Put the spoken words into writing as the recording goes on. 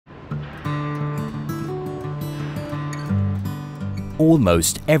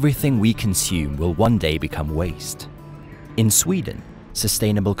Almost everything we consume will one day become waste. In Sweden,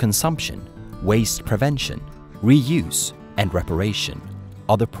 sustainable consumption, waste prevention, reuse, and reparation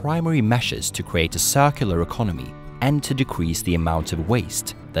are the primary measures to create a circular economy and to decrease the amount of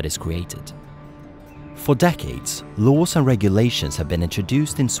waste that is created. For decades, laws and regulations have been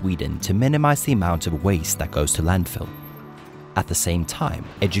introduced in Sweden to minimize the amount of waste that goes to landfill. At the same time,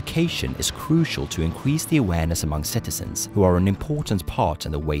 education is crucial to increase the awareness among citizens who are an important part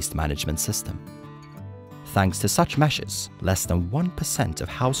in the waste management system. Thanks to such measures, less than 1% of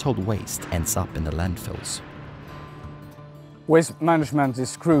household waste ends up in the landfills. Waste management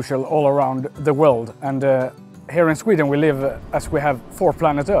is crucial all around the world, and here in Sweden we live as we have 4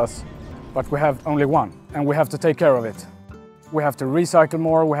 planet Earth, but we have only one, and we have to take care of it. We have to recycle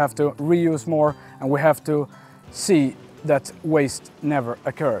more, we have to reuse more, and we have to see that waste never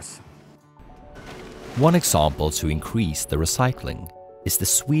occurs. One example to increase the recycling is the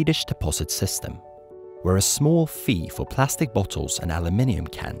Swedish deposit system, where a small fee for plastic bottles and aluminium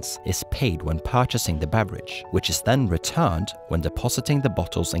cans is paid when purchasing the beverage, which is then returned when depositing the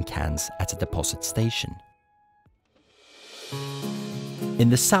bottles and cans at a deposit station.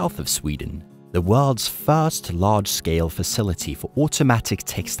 In the south of Sweden, the world's first large-scale facility for automatic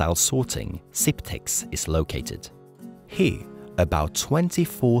textile sorting, Siptex, is located. Here, about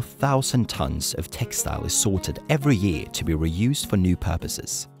 24,000 tons of textile is sorted every year to be reused for new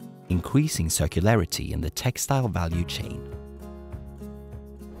purposes, increasing circularity in the textile value chain.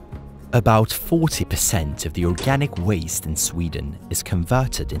 About 40% of the organic waste in Sweden is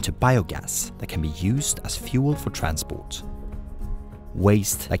converted into biogas that can be used as fuel for transport.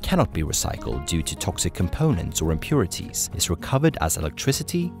 Waste that cannot be recycled due to toxic components or impurities is recovered as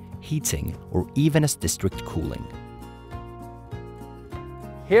electricity, heating, or even as district cooling.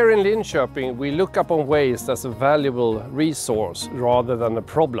 Here in Linköping, we look upon waste as a valuable resource rather than a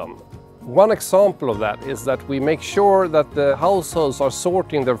problem. One example of that is that we make sure that the households are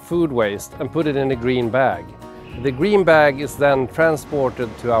sorting their food waste and put it in a green bag. The green bag is then transported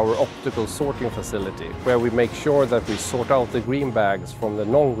to our optical sorting facility, where we make sure that we sort out the green bags from the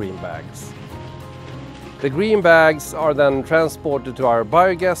non-green bags. The green bags are then transported to our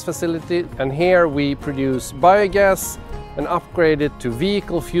biogas facility, and here we produce biogas and upgrade it to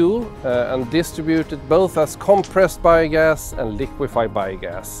vehicle fuel and distribute it both as compressed biogas and liquefied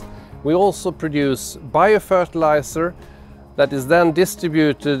biogas. We also produce biofertilizer that is then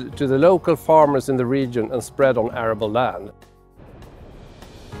distributed to the local farmers in the region and spread on arable land.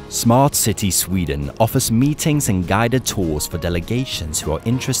 Smart City Sweden offers meetings and guided tours for delegations who are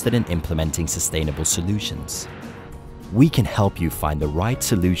interested in implementing sustainable solutions. We can help you find the right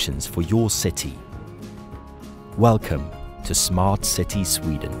solutions for your city. Welcome to Smart City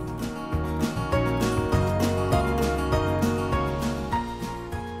Sweden.